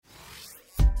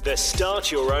The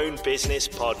Start Your Own Business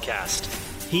podcast.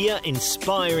 Hear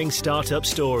inspiring startup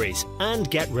stories and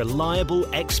get reliable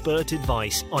expert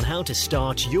advice on how to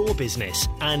start your business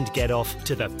and get off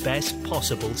to the best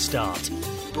possible start.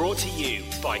 Brought to you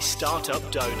by Startup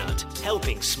Donut,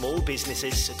 helping small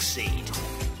businesses succeed.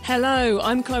 Hello,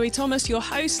 I'm Chloe Thomas, your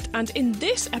host, and in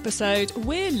this episode,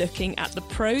 we're looking at the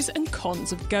pros and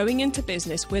cons of going into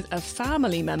business with a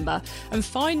family member and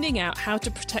finding out how to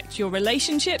protect your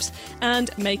relationships and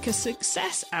make a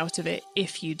success out of it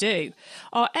if you do.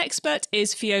 Our expert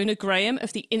is Fiona Graham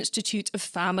of the Institute of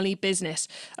Family Business,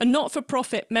 a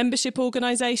not-for-profit membership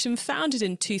organisation founded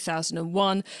in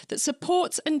 2001 that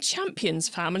supports and champions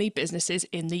family businesses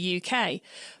in the UK.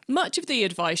 Much of the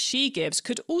advice she gives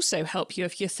could also help you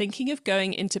if you're thinking of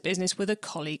going into business with a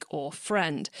colleague or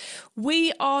friend.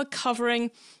 We are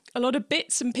covering a lot of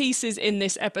bits and pieces in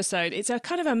this episode. It's a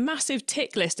kind of a massive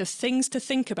tick list of things to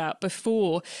think about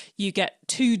before you get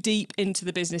too deep into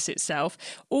the business itself,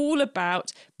 all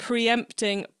about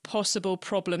preempting possible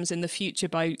problems in the future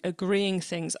by agreeing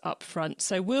things up front.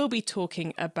 So we'll be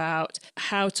talking about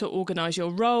how to organise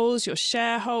your roles, your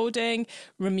shareholding,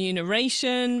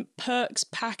 remuneration, perks,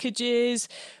 packages,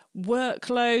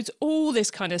 workloads, all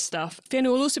this kind of stuff. Fiona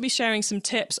will also be sharing some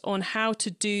tips on how to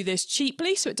do this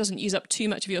cheaply so it doesn't use up too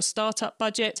much of your startup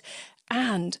budget.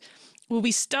 And we'll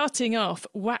be starting off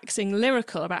waxing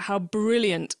lyrical about how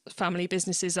brilliant family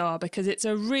businesses are, because it's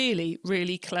a really,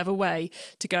 really clever way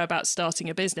to go about starting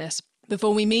a business.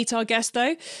 Before we meet our guest,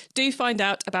 though, do find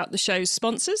out about the show's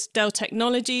sponsors, Dell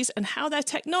Technologies, and how their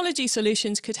technology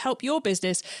solutions could help your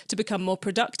business to become more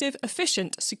productive,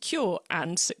 efficient, secure,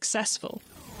 and successful.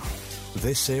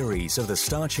 This series of the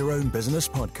Start Your Own Business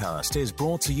podcast is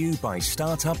brought to you by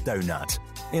Startup Donut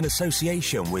in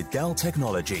association with Dell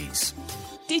Technologies.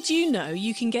 Did you know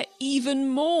you can get even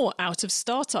more out of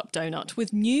Startup Donut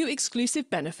with new exclusive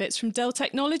benefits from Dell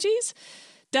Technologies?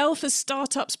 Dell for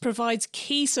Startups provides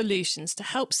key solutions to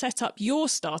help set up your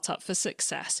startup for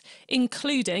success,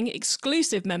 including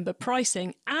exclusive member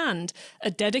pricing and a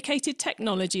dedicated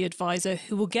technology advisor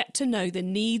who will get to know the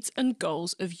needs and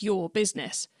goals of your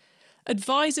business.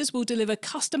 Advisors will deliver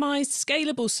customised,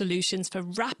 scalable solutions for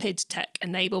rapid tech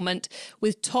enablement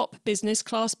with top business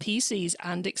class PCs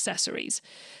and accessories.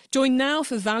 Join now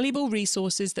for valuable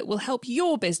resources that will help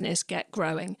your business get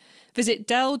growing. Visit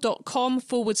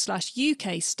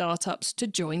dell.com/UK startups to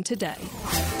join today.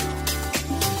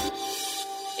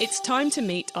 It's time to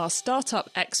meet our startup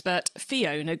expert,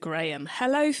 Fiona Graham.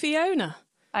 Hello, Fiona.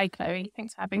 Hi, Chloe.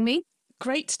 Thanks for having me.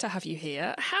 Great to have you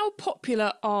here. How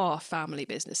popular are family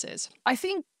businesses? I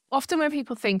think often when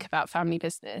people think about family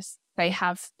business, they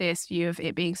have this view of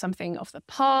it being something of the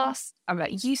past and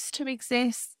that used to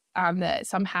exist, and that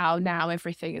somehow now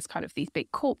everything is kind of these big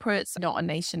corporates, not a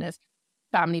nation of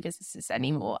family businesses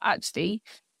anymore. Actually,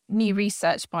 new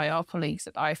research by our colleagues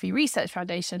at the IFE Research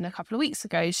Foundation a couple of weeks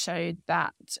ago showed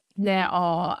that there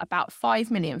are about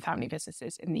 5 million family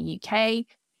businesses in the UK.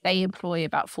 They employ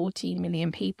about 14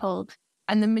 million people.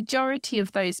 And the majority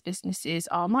of those businesses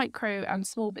are micro and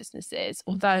small businesses,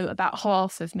 although about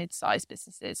half of mid-sized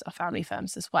businesses are family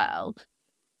firms as well.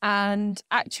 And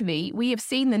actually, we have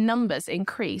seen the numbers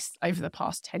increase over the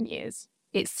past 10 years.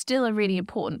 It's still a really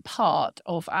important part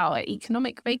of our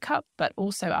economic makeup, but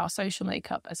also our social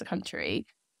makeup as a country.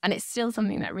 And it's still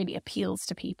something that really appeals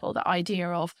to people, the idea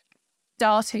of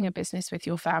starting a business with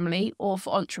your family, or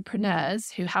for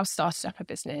entrepreneurs who have started up a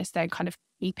business, they're kind of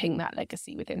keeping that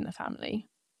legacy within the family.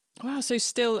 Wow, so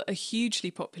still a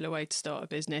hugely popular way to start a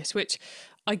business, which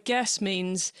I guess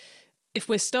means if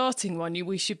we're starting one,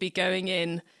 we should be going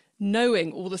in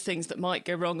knowing all the things that might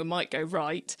go wrong and might go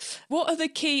right. What are the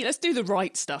key, let's do the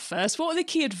right stuff first. What are the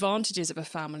key advantages of a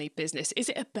family business? Is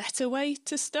it a better way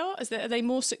to start? Are they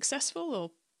more successful or?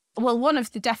 Well, one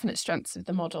of the definite strengths of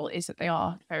the model is that they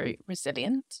are very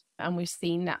resilient. And we've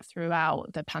seen that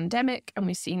throughout the pandemic. And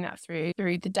we've seen that through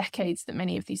the decades that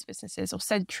many of these businesses, or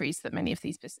centuries that many of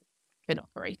these businesses have been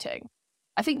operating.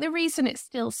 I think the reason it's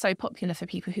still so popular for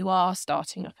people who are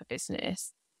starting up a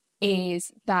business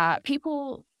is that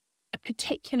people,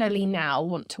 particularly now,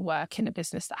 want to work in a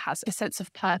business that has a sense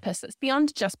of purpose that's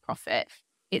beyond just profit.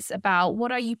 It's about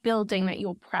what are you building that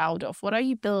you're proud of? What are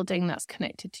you building that's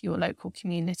connected to your local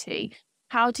community?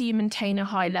 How do you maintain a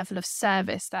high level of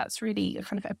service that's really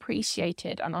kind of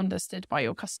appreciated and understood by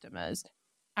your customers?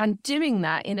 And doing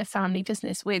that in a family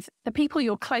business with the people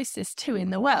you're closest to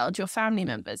in the world, your family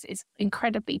members, is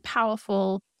incredibly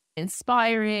powerful,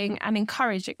 inspiring, and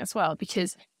encouraging as well,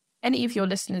 because any of your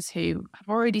listeners who have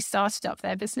already started up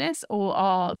their business or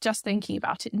are just thinking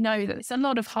about it know that it's a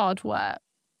lot of hard work.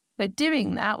 But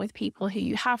doing that with people who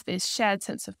you have this shared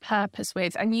sense of purpose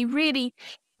with, and you really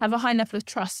have a high level of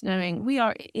trust knowing we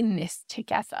are in this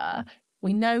together,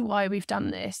 we know why we've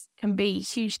done this, can be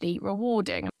hugely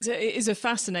rewarding. It is a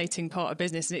fascinating part of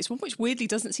business, and it's one which weirdly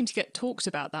doesn't seem to get talked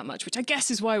about that much, which I guess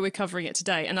is why we're covering it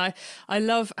today. And I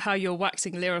love how you're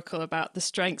waxing lyrical about the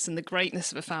strengths and the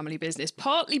greatness of a family business,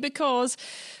 partly because,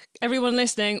 everyone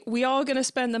listening, we are going to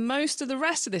spend the most of the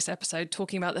rest of this episode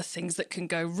talking about the things that can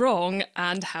go wrong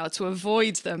and how to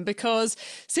avoid them, because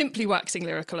simply waxing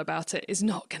lyrical about it is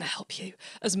not going to help you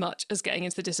as much as getting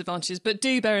into the disadvantages. But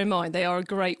do bear in mind, they are a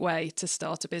great way to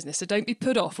start a business. So don't be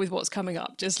put off with what's coming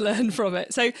up. Just learn from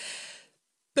it. So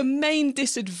the main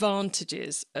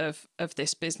disadvantages of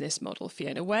this business model,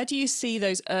 Fiona, where do you see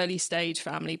those early stage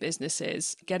family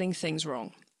businesses getting things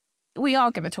wrong? We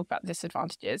are going to talk about the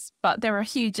disadvantages, but there are a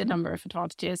huge number of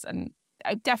advantages, and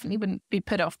I definitely wouldn't be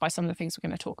put off by some of the things we're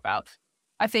going to talk about.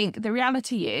 I think the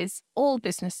reality is all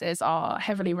businesses are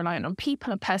heavily reliant on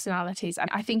people and personalities. And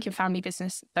I think in family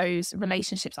business, those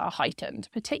relationships are heightened,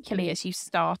 particularly as you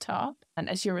start up and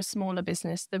as you're a smaller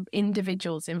business, the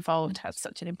individuals involved have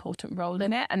such an important role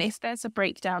in it. And if there's a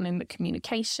breakdown in the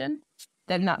communication,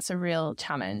 then that's a real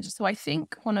challenge. So I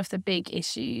think one of the big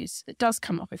issues that does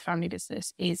come up with family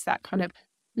business is that kind of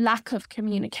lack of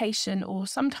communication, or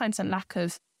sometimes a lack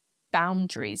of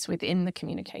boundaries within the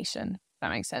communication. That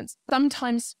makes sense.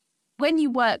 Sometimes when you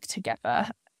work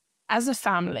together as a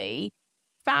family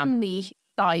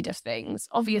side of things,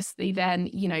 obviously then,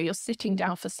 you're sitting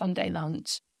down for Sunday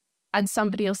lunch and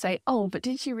somebody will say, oh, but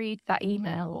did you read that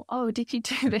email? Or, oh, did you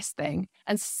do this thing?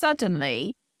 And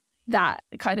suddenly that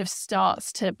kind of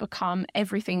starts to become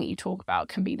everything that you talk about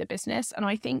can be the business. And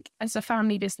I think as a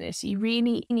family business, you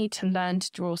really need to learn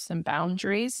to draw some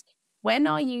boundaries. When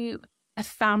are you a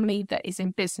family that is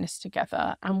in business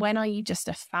together, and when are you just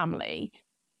a family?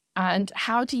 And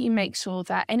how do you make sure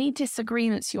that any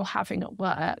disagreements you're having at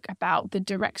work about the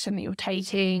direction that you're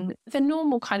taking, the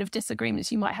normal kind of disagreements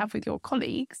you might have with your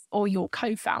colleagues or your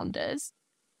co-founders,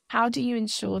 how do you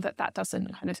ensure that that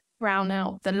doesn't kind of drown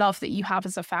out the love that you have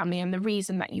as a family and the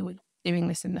reason that you were doing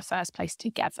this in the first place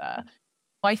together?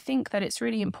 I think that it's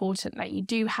really important that you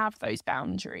do have those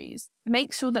boundaries.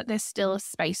 Make sure that there's still a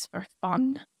space for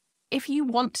fun. If you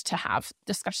want to have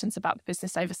discussions about the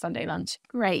business over Sunday lunch,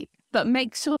 great. But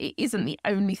make sure it isn't the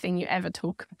only thing you ever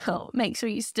talk about. Make sure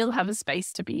you still have a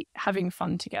space to be having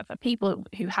fun together. People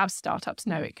who have startups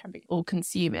know it can be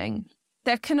all-consuming.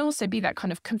 There can also be that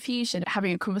kind of confusion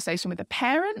having a conversation with a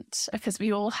parent, because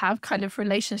we all have kind of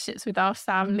relationships with our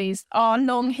families. Our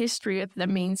long history of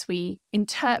them means we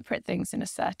interpret things in a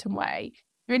certain way.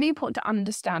 Really important to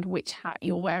understand which hat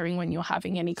you're wearing when you're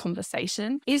having any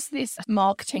conversation. Is this a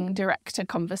marketing director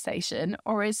conversation,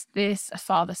 or is this a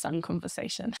father-son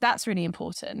conversation? That's really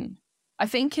important. I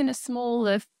think in a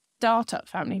smaller startup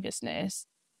family business,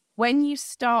 when you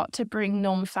start to bring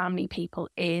non-family people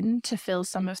in to fill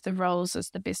some of the roles as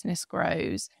the business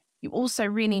grows, you also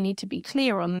really need to be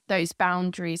clear on those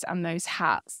boundaries and those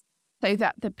hats, so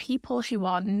that the people who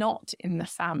are not in the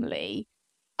family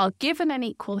are given an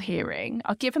equal hearing,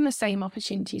 are given the same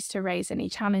opportunities to raise any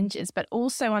challenges, but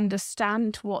also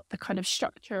understand what the kind of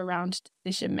structure around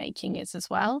decision making is as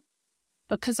well.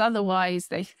 Because otherwise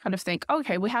they kind of think,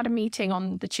 okay, we had a meeting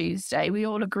on the Tuesday, we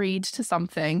all agreed to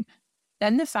something.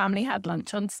 Then the family had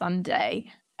lunch on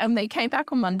Sunday and they came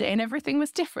back on Monday and everything was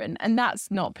different. And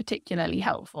that's not particularly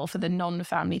helpful for the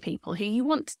non-family people who you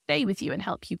want to stay with you and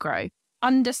help you grow.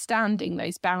 Understanding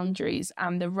those boundaries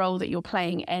and the role that you're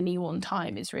playing any one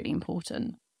time is really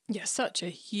important. Yeah, such a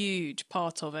huge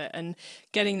part of it. And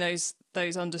getting those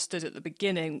understood at the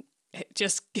beginning, it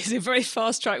just is a very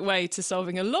fast-track way to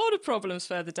solving a lot of problems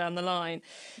further down the line.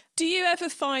 Do you ever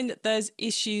find that there's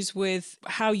issues with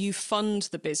how you fund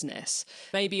the business?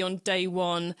 Maybe on day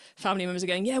one, family members are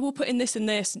going, yeah, we'll put in this and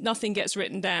this, nothing gets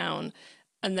written down.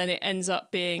 And then it ends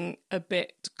up being a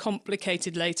bit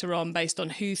complicated later on based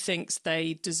on who thinks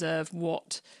they deserve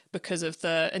what because of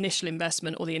the initial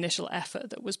investment or the initial effort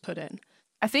that was put in.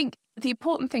 I think the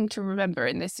important thing to remember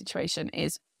in this situation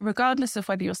is, regardless of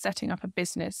whether you're setting up a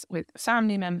business with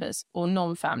family members or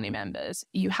non-family members,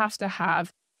 you have to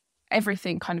have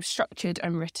everything kind of structured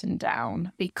and written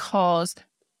down, because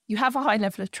you have a high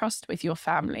level of trust with your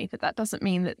family, but that doesn't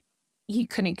mean that you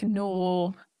can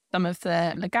ignore some of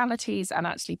the legalities and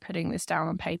actually putting this down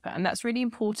on paper. And that's really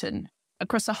important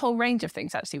across a whole range of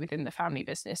things actually within the family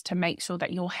business, to make sure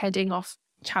that you're heading off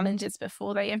challenges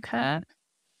before they occur.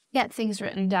 Get things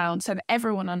written down so that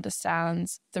everyone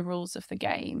understands the rules of the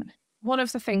game. One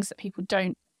of the things that people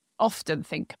don't often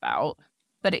think about,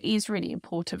 but it is really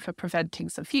important for preventing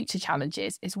some future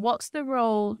challenges, is what's the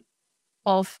role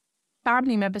of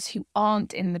family members who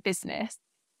aren't in the business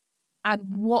and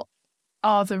what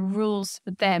are the rules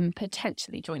for them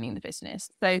potentially joining the business.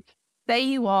 So say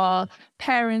you are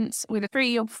parents with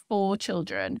 3 or 4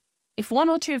 children. If 1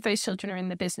 or 2 of those children are in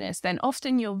the business, then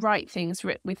often you'll write things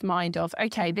with mind of,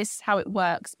 okay, this is how it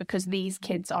works because these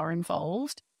kids are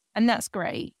involved. And that's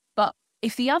great. But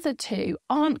if the other 2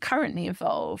 aren't currently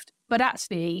involved, but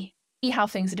actually see how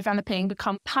things are developing,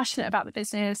 become passionate about the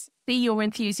business, see your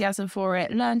enthusiasm for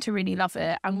it, learn to really love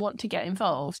it and want to get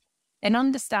involved, and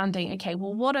understanding, okay,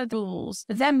 well, what are the rules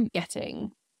for them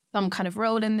getting some kind of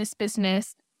role in this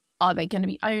business? Are they going to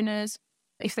be owners?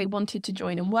 If they wanted to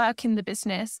join and work in the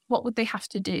business, what would they have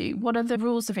to do? What are the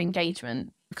rules of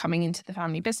engagement coming into the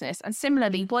family business? And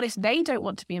similarly, what if they don't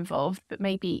want to be involved, but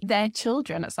maybe their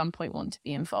children at some point want to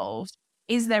be involved?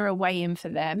 Is there a way in for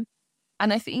them?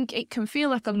 And I think it can feel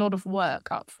like a lot of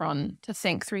work up front to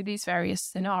think through these various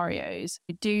scenarios.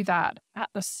 You do that at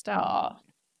the start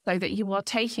so that you are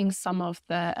taking some of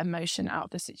the emotion out of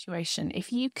the situation.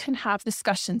 If you can have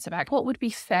discussions about what would be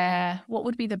fair, what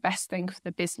would be the best thing for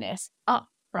the business up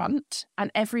front,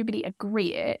 and everybody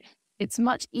agree it, it's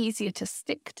much easier to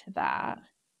stick to that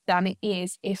than it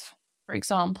is if, for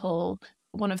example,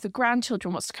 one of the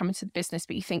grandchildren wants to come into the business,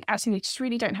 but you think actually they just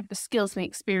really don't have the skills and the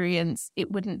experience.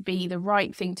 It wouldn't be the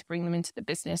right thing to bring them into the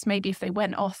business. Maybe if they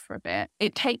went off for a bit,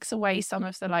 it takes away some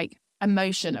of the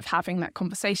emotion of having that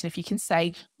conversation. If you can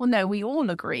say, well, no, we all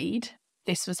agreed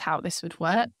this was how this would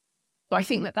work. So I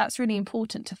think that that's really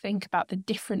important to think about the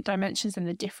different dimensions and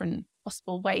the different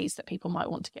possible ways that people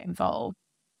might want to get involved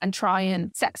and try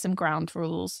and set some ground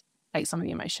rules, take some of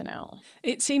the emotion out.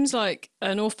 It seems like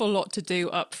an awful lot to do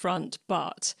up front,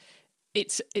 but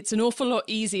it's an awful lot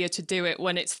easier to do it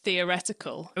when it's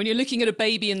theoretical. When you're looking at a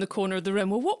baby in the corner of the room,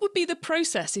 well, what would be the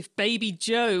process if baby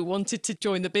Joe wanted to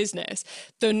join the business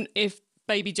than if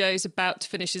baby Joe's about to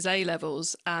finish his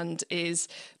A-levels and is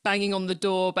banging on the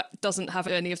door but doesn't have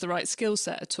any of the right skill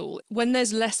set at all. When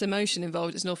there's less emotion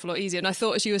involved, it's an awful lot easier. And I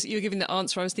thought as you were giving the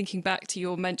answer, I was thinking back to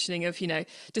your mentioning of,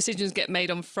 decisions get made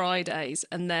on Fridays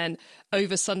and then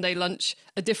over Sunday lunch,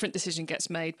 a different decision gets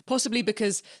made, possibly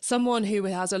because someone who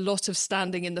has a lot of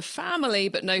standing in the family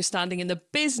but no standing in the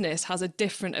business has a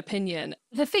different opinion.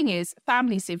 The thing is,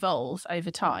 families evolve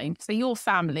over time. So your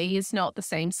family is not the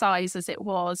same size as it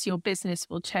was. Your business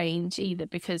will change either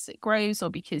because it grows or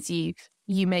because you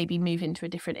maybe move into a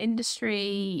different industry,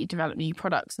 you develop new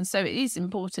products. And so it is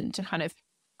important to kind of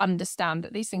understand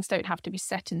that these things don't have to be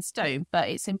set in stone, but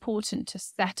it's important to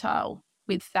set out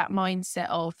with that mindset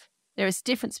of there is a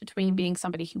difference between being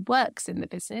somebody who works in the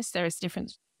business, there is a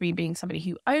difference between being somebody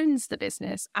who owns the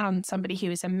business and somebody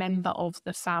who is a member of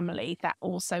the family that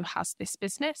also has this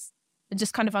business. And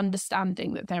just kind of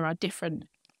understanding that there are different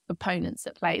components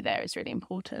at play there is really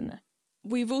important.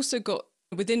 We've also got,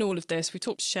 within all of this, we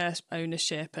talked share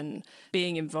ownership and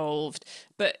being involved.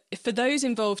 But for those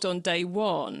involved on day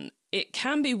one, it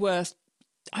can be worth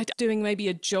doing maybe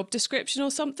a job description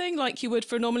or something like you would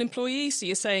for a normal employee. So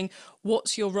you're saying,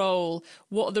 what's your role?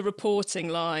 What are the reporting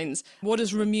lines? What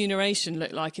does remuneration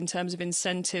look like in terms of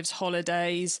incentives,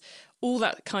 holidays, all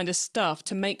that kind of stuff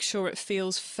to make sure it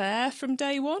feels fair from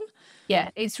day one?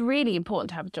 Yeah, it's really important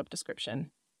to have a job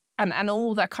description. And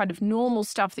all that kind of normal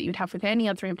stuff that you'd have with any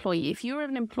other employee. If you're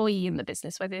an employee in the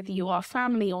business, whether you are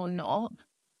family or not,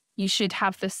 you should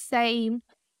have the same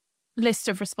list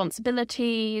of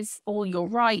responsibilities, all your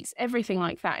rights, everything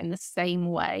like that in the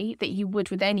same way that you would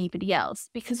with anybody else.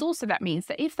 Because also that means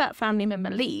that if that family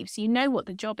member leaves, you know what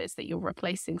the job is that you're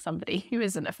replacing somebody who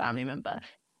isn't a family member.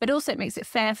 But also it makes it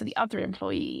fair for the other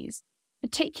employees,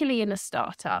 particularly in a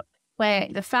startup where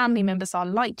the family members are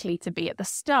likely to be at the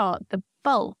start, the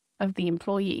bulk of the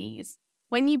employees.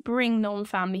 When you bring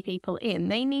non-family people in,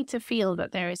 they need to feel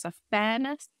that there is a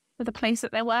fairness to the place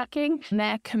that they're working, and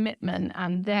their commitment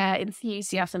and their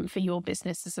enthusiasm for your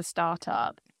business as a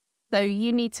startup. So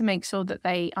you need to make sure that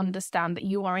they understand that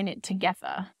you are in it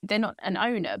together. They're not an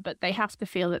owner, but they have to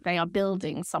feel that they are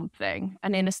building something.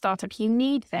 And in a startup, you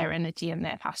need their energy and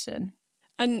their passion.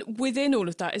 And within all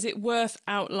of that, is it worth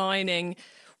outlining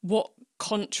what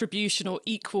contribution or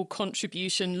equal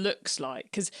contribution looks like?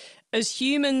 Because as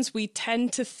humans, we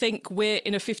tend to think we're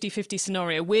in a 50-50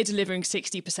 scenario. We're delivering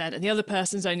 60% and the other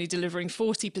person's only delivering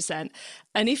 40%.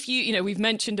 And if we've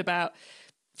mentioned about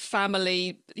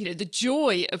family, the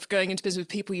joy of going into business with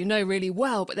people you know really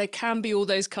well, but there can be all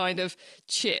those kind of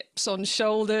chips on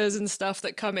shoulders and stuff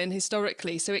that come in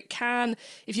historically. So it can,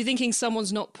 if you're thinking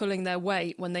someone's not pulling their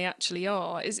weight when they actually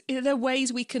are there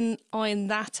ways we can iron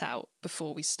that out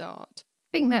before we start?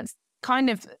 I think that's kind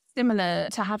of similar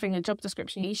to having a job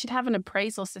description. You should have an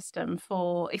appraisal system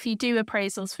for, if you do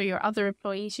appraisals for your other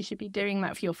employees, you should be doing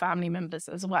that for your family members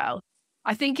as well.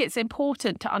 I think it's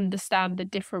important to understand the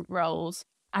different roles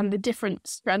and the different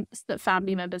strengths that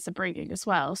family members are bringing as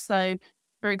well. So,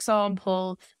 for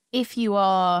example, if you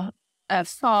are a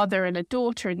father and a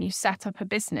daughter and you set up a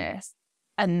business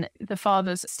and the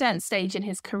father's at a certain stage in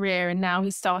his career and now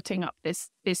he's starting up this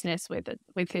business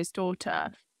with his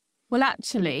daughter, well,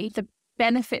 actually, the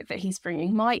benefit that he's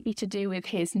bringing might be to do with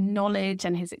his knowledge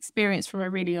and his experience from a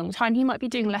really long time. He might be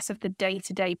doing less of the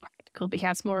day-to-day practical, but he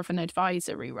has more of an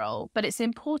advisory role. But it's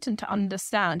important to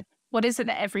understand what is it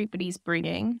that everybody's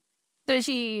bringing. So as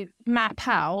you map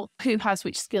out who has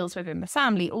which skills within the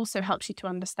family, also helps you to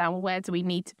understand, well, where do we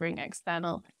need to bring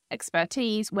external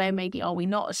expertise? Where maybe are we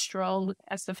not as strong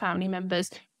as the family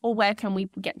members? Or where can we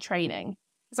get training?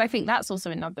 Because I think that's also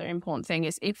another important thing,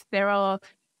 is if there are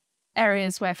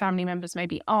areas where family members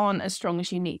maybe aren't as strong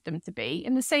as you need them to be,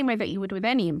 in the same way that you would with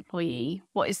any employee,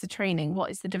 what is the training?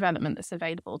 What is the development that's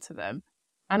available to them?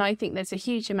 And I think there's a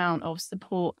huge amount of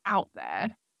support out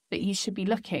there that you should be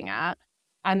looking at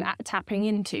and tapping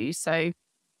into. So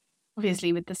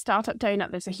obviously with the Startup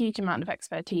Donut, there's a huge amount of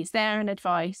expertise there and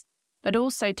advice, but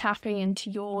also tapping into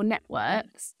your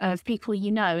networks of people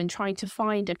you know and trying to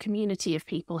find a community of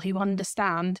people who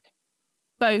understand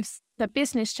both the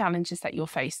business challenges that you're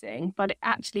facing, but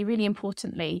actually, really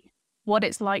importantly, what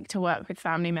it's like to work with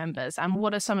family members and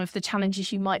what are some of the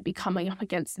challenges you might be coming up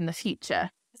against in the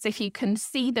future. So if you can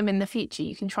see them in the future,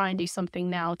 you can try and do something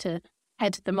now to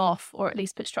head them off, or at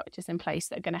least put structures in place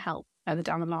that are going to help further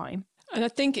down the line. And I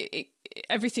think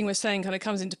everything we're saying kind of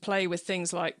comes into play with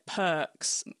things like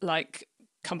perks, like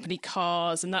company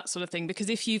cars and that sort of thing, because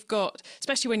if you've got,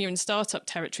 especially when you're in startup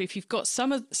territory, if you've got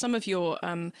some of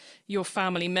your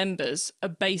family members are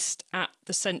based at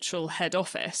the central head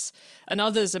office and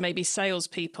others are maybe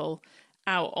salespeople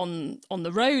out on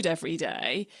the road every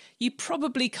day, you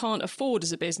probably can't afford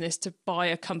as a business to buy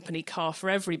a company car for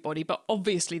everybody, but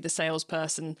obviously the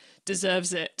salesperson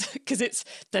deserves it because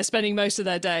they're spending most of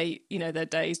their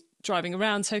days driving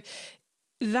around. So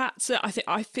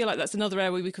I feel like that's another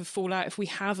area where we could fall out if we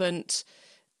haven't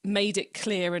made it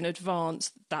clear in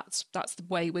advance. That's the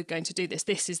way we're going to do this.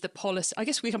 This is the policy. I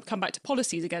guess we come back to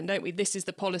policies again, don't we? This is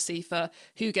the policy for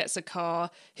who gets a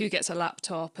car, who gets a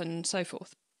laptop, and so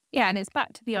forth. Yeah, and it's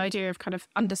back to the idea of kind of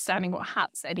understanding what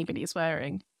hats anybody is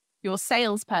wearing. Your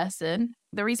salesperson,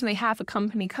 the reason they have a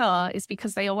company car is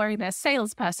because they are wearing their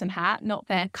salesperson hat, not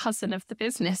their cousin of the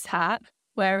business hat.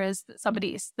 Whereas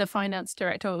somebody is the finance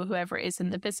director or whoever it is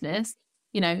in the business,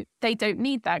 they don't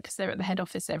need that because they're at the head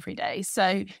office every day.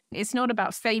 So it's not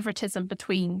about favoritism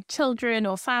between children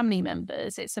or family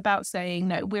members. It's about saying,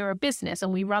 no, we're a business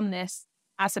and we run this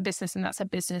as a business and that's a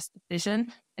business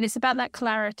decision. And it's about that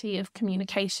clarity of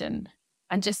communication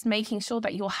and just making sure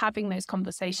that you're having those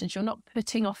conversations. You're not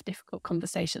putting off difficult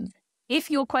conversations.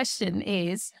 If your question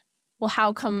is, well,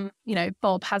 how come,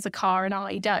 Bob has a car and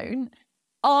I don't?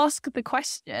 Ask the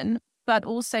question, but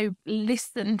also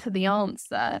listen to the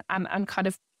answer and kind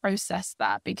of process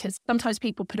that, because sometimes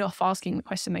people put off asking the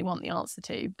question they want the answer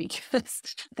to because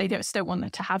they just don't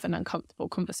want to have an uncomfortable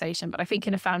conversation. But I think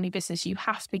in a family business, you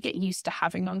have to get used to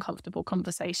having uncomfortable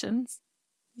conversations.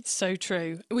 So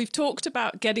true. We've talked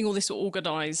about getting all this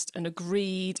organised and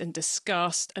agreed and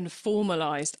discussed and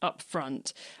formalised up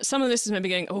front. Some of this is maybe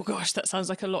going, oh gosh, that sounds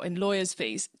like a lot in lawyers'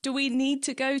 fees. Do we need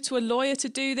to go to a lawyer to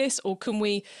do this, or can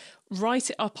we write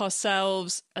it up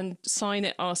ourselves and sign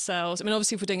it ourselves? I mean,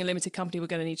 obviously, if we're doing a limited company, we're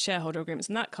going to need shareholder agreements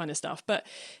and that kind of stuff. But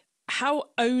how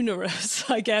onerous,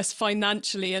 I guess,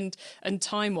 financially and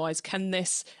time-wise, can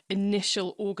this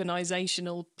initial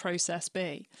organisational process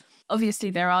be?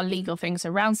 Obviously, there are legal things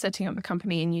around setting up a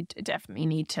company and you definitely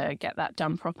need to get that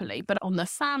done properly. But on the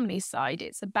family side,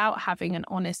 it's about having an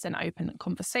honest and open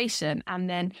conversation and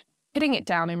then putting it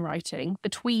down in writing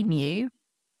between you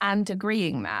and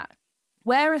agreeing that.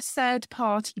 Where a third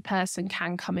party person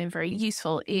can come in very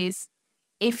useful is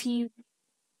if you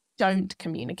don't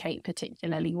communicate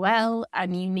particularly well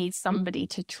and you need somebody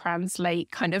to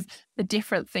translate kind of the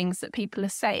different things that people are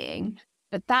saying.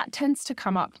 But that tends to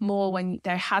come up more when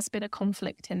there has been a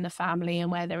conflict in the family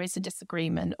and where there is a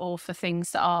disagreement, or for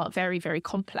things that are very, very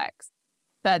complex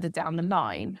further down the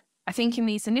line. I think in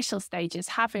these initial stages,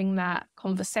 having that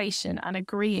conversation and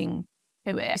agreeing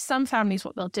to it. Some families,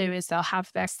 what they'll do is they'll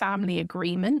have their family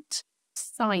agreement,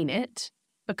 sign it,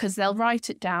 because they'll write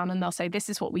it down and they'll say, this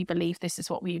is what we believe, this is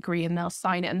what we agree, and they'll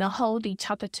sign it and they'll hold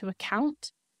each other to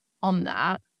account on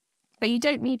that. But you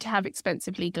don't need to have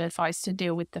expensive legal advice to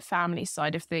deal with the family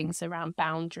side of things around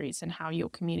boundaries and how you're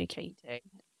communicating.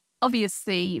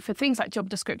 Obviously, for things like job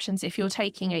descriptions, if you're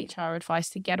taking HR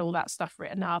advice to get all that stuff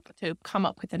written up, to come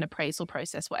up with an appraisal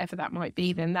process, whatever that might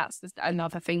be, then that's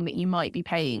another thing that you might be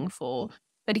paying for.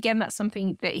 But again, that's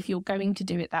something that if you're going to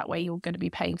do it that way, you're going to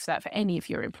be paying for that for any of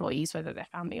your employees, whether they're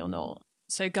family or not.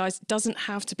 So guys, it doesn't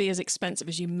have to be as expensive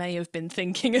as you may have been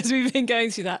thinking as we've been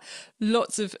going through that.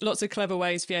 Lots of clever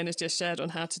ways Fiona's just shared on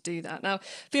how to do that. Now,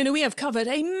 Fiona, we have covered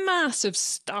a massive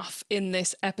stuff in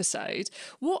this episode.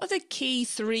 What are the key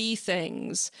 3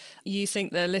 things you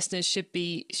think the listeners should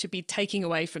be taking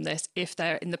away from this if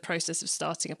they're in the process of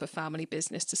starting up a family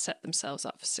business to set themselves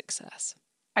up for success?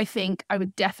 I think I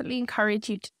would definitely encourage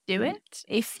you to do it.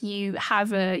 If you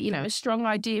have a strong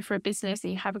idea for a business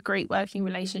and you have a great working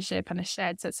relationship and a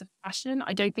shared sense of passion,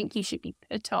 I don't think you should be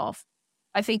put off.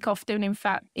 I think often, in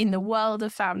fact, in the world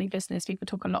of family business, people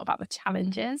talk a lot about the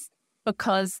challenges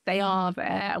because they are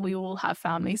there. We all have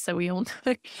families, so we all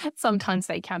know sometimes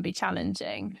they can be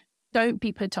challenging. Don't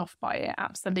be put off by it.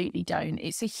 Absolutely don't.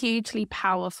 It's a hugely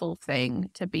powerful thing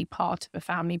to be part of a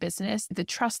family business. The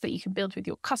trust that you can build with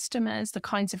your customers, the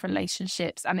kinds of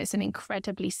relationships, and it's an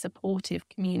incredibly supportive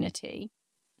community.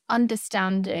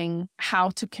 Understanding how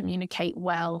to communicate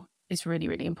well is really,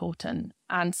 really important.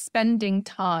 And spending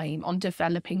time on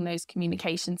developing those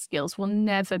communication skills will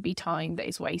never be time that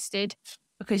is wasted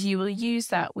because you will use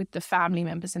that with the family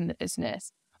members in the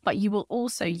business, but you will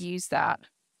also use that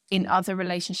in other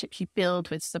relationships you build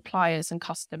with suppliers and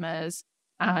customers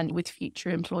and with future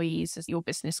employees as your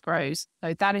business grows.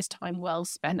 So that is time well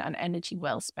spent and energy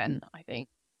well spent, I think.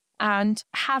 And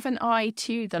have an eye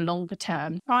to the longer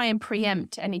term. Try and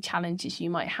preempt any challenges you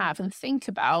might have and think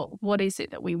about what is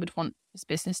it that we would want this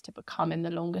business to become in the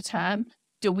longer term.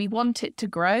 Do we want it to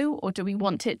grow, or do we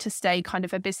want it to stay kind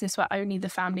of a business where only the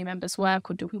family members work,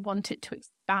 or do we want it to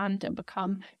expand and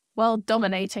become world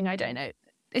dominating? I don't know.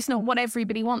 It's not what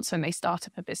everybody wants when they start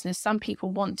up a business. Some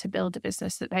people want to build a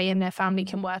business that they and their family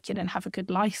can work in and have a good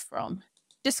life from.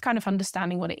 Just kind of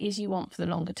understanding what it is you want for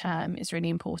the longer term is really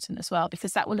important as well,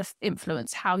 because that will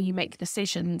influence how you make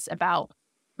decisions about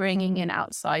bringing in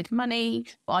outside money.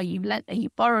 Are you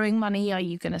borrowing money? Are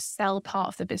you going to sell part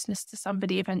of the business to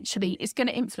somebody eventually? It's going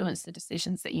to influence the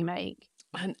decisions that you make.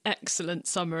 An excellent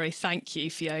summary. Thank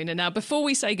you, Fiona. Now, before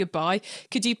we say goodbye,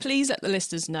 could you please let the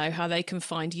listeners know how they can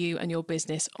find you and your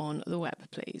business on the web,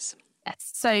 please?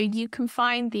 Yes. So you can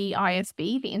find the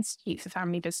IFB, the Institute for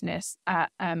Family Business, at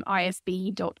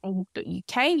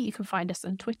ifb.org.uk. You can find us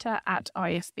on Twitter at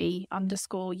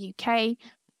IFB_UK.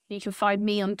 You can find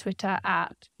me on Twitter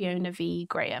at Fiona V.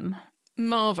 Graham.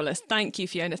 Marvellous. Thank you,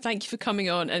 Fiona. Thank you for coming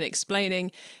on and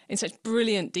explaining in such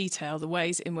brilliant detail the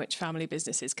ways in which family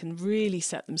businesses can really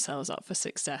set themselves up for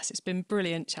success. It's been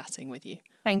brilliant chatting with you.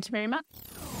 Thank you very much.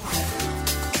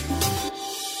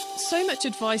 So much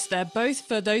advice there, both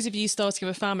for those of you starting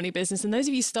up a family business and those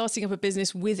of you starting up a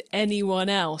business with anyone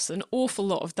else. An awful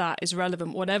lot of that is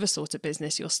relevant, whatever sort of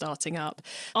business you're starting up.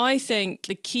 I think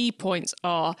the key points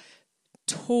are: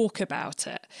 talk about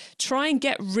it. Try and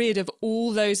get rid of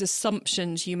all those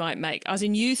assumptions you might make, as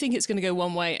in you think it's going to go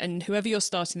one way and whoever you're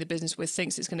starting the business with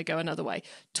thinks it's going to go another way.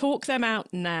 Talk them out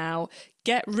now.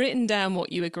 Get written down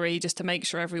what you agree just to make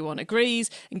sure everyone agrees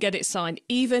and get it signed.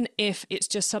 Even if it's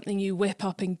just something you whip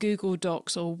up in Google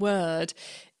Docs or Word,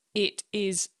 it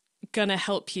is going to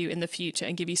help you in the future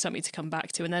and give you something to come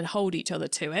back to, and then hold each other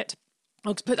to it.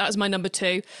 I'll put that as my number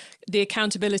 2, the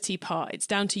accountability part. It's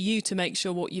down to you to make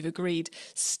sure what you've agreed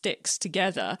sticks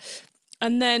together.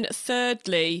 And then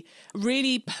thirdly,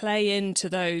 really play into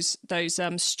those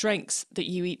strengths that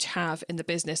you each have in the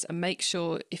business and make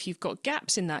sure if you've got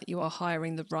gaps in that, you are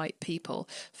hiring the right people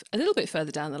a little bit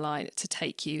further down the line to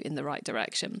take you in the right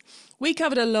direction. We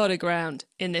covered a lot of ground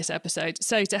in this episode.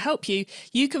 So to help you,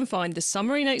 you can find the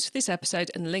summary notes for this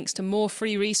episode and links to more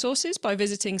free resources by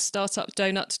visiting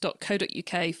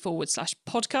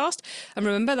startupdonut.co.uk/podcast. And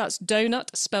remember, that's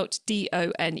donut spelt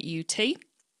DONUT.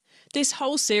 This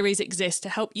whole series exists to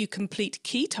help you complete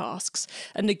key tasks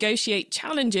and negotiate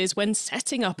challenges when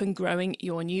setting up and growing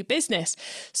your new business.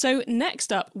 So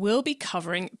next up, we'll be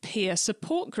covering peer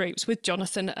support groups with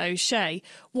Jonathan O'Shea.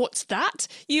 What's that,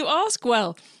 you ask?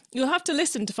 Well, you'll have to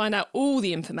listen to find out all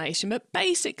the information, but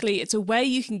basically it's a way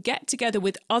you can get together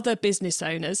with other business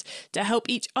owners to help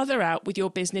each other out with your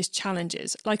business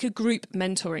challenges, like a group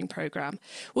mentoring program.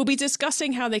 We'll be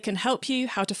discussing how they can help you,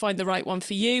 how to find the right one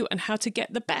for you, and how to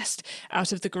get the best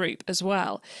out of the group as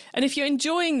well. And if you're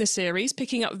enjoying the series,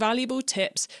 picking up valuable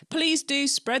tips, please do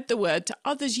spread the word to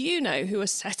others you know who are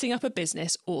setting up a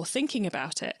business or thinking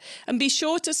about it. And be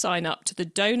sure to sign up to the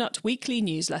Donut Weekly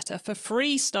newsletter for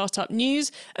free startup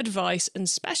news advice and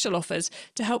special offers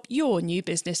to help your new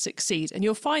business succeed. And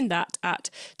you'll find that at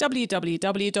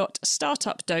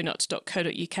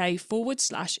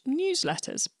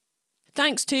www.startupdonut.co.uk/newsletters.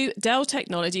 Thanks to Dell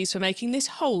Technologies for making this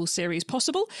whole series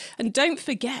possible. And don't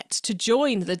forget to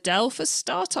join the Dell for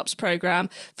Startups programme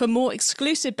for more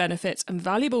exclusive benefits and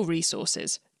valuable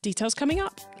resources. Details coming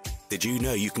up. Did you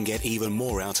know you can get even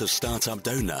more out of Startup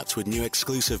Donuts with new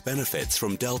exclusive benefits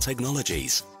from Dell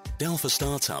Technologies? Dell for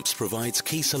Startups provides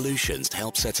key solutions to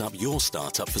help set up your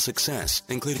startup for success,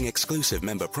 including exclusive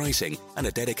member pricing and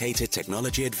a dedicated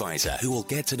technology advisor who will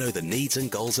get to know the needs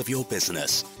and goals of your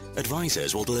business.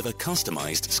 Advisors will deliver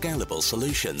customized, scalable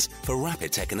solutions for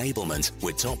rapid tech enablement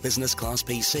with top business class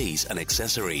PCs and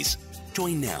accessories.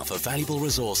 Join now for valuable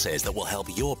resources that will help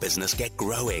your business get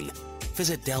growing.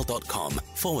 Visit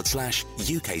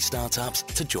Dell.com/UK startups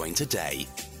to join today.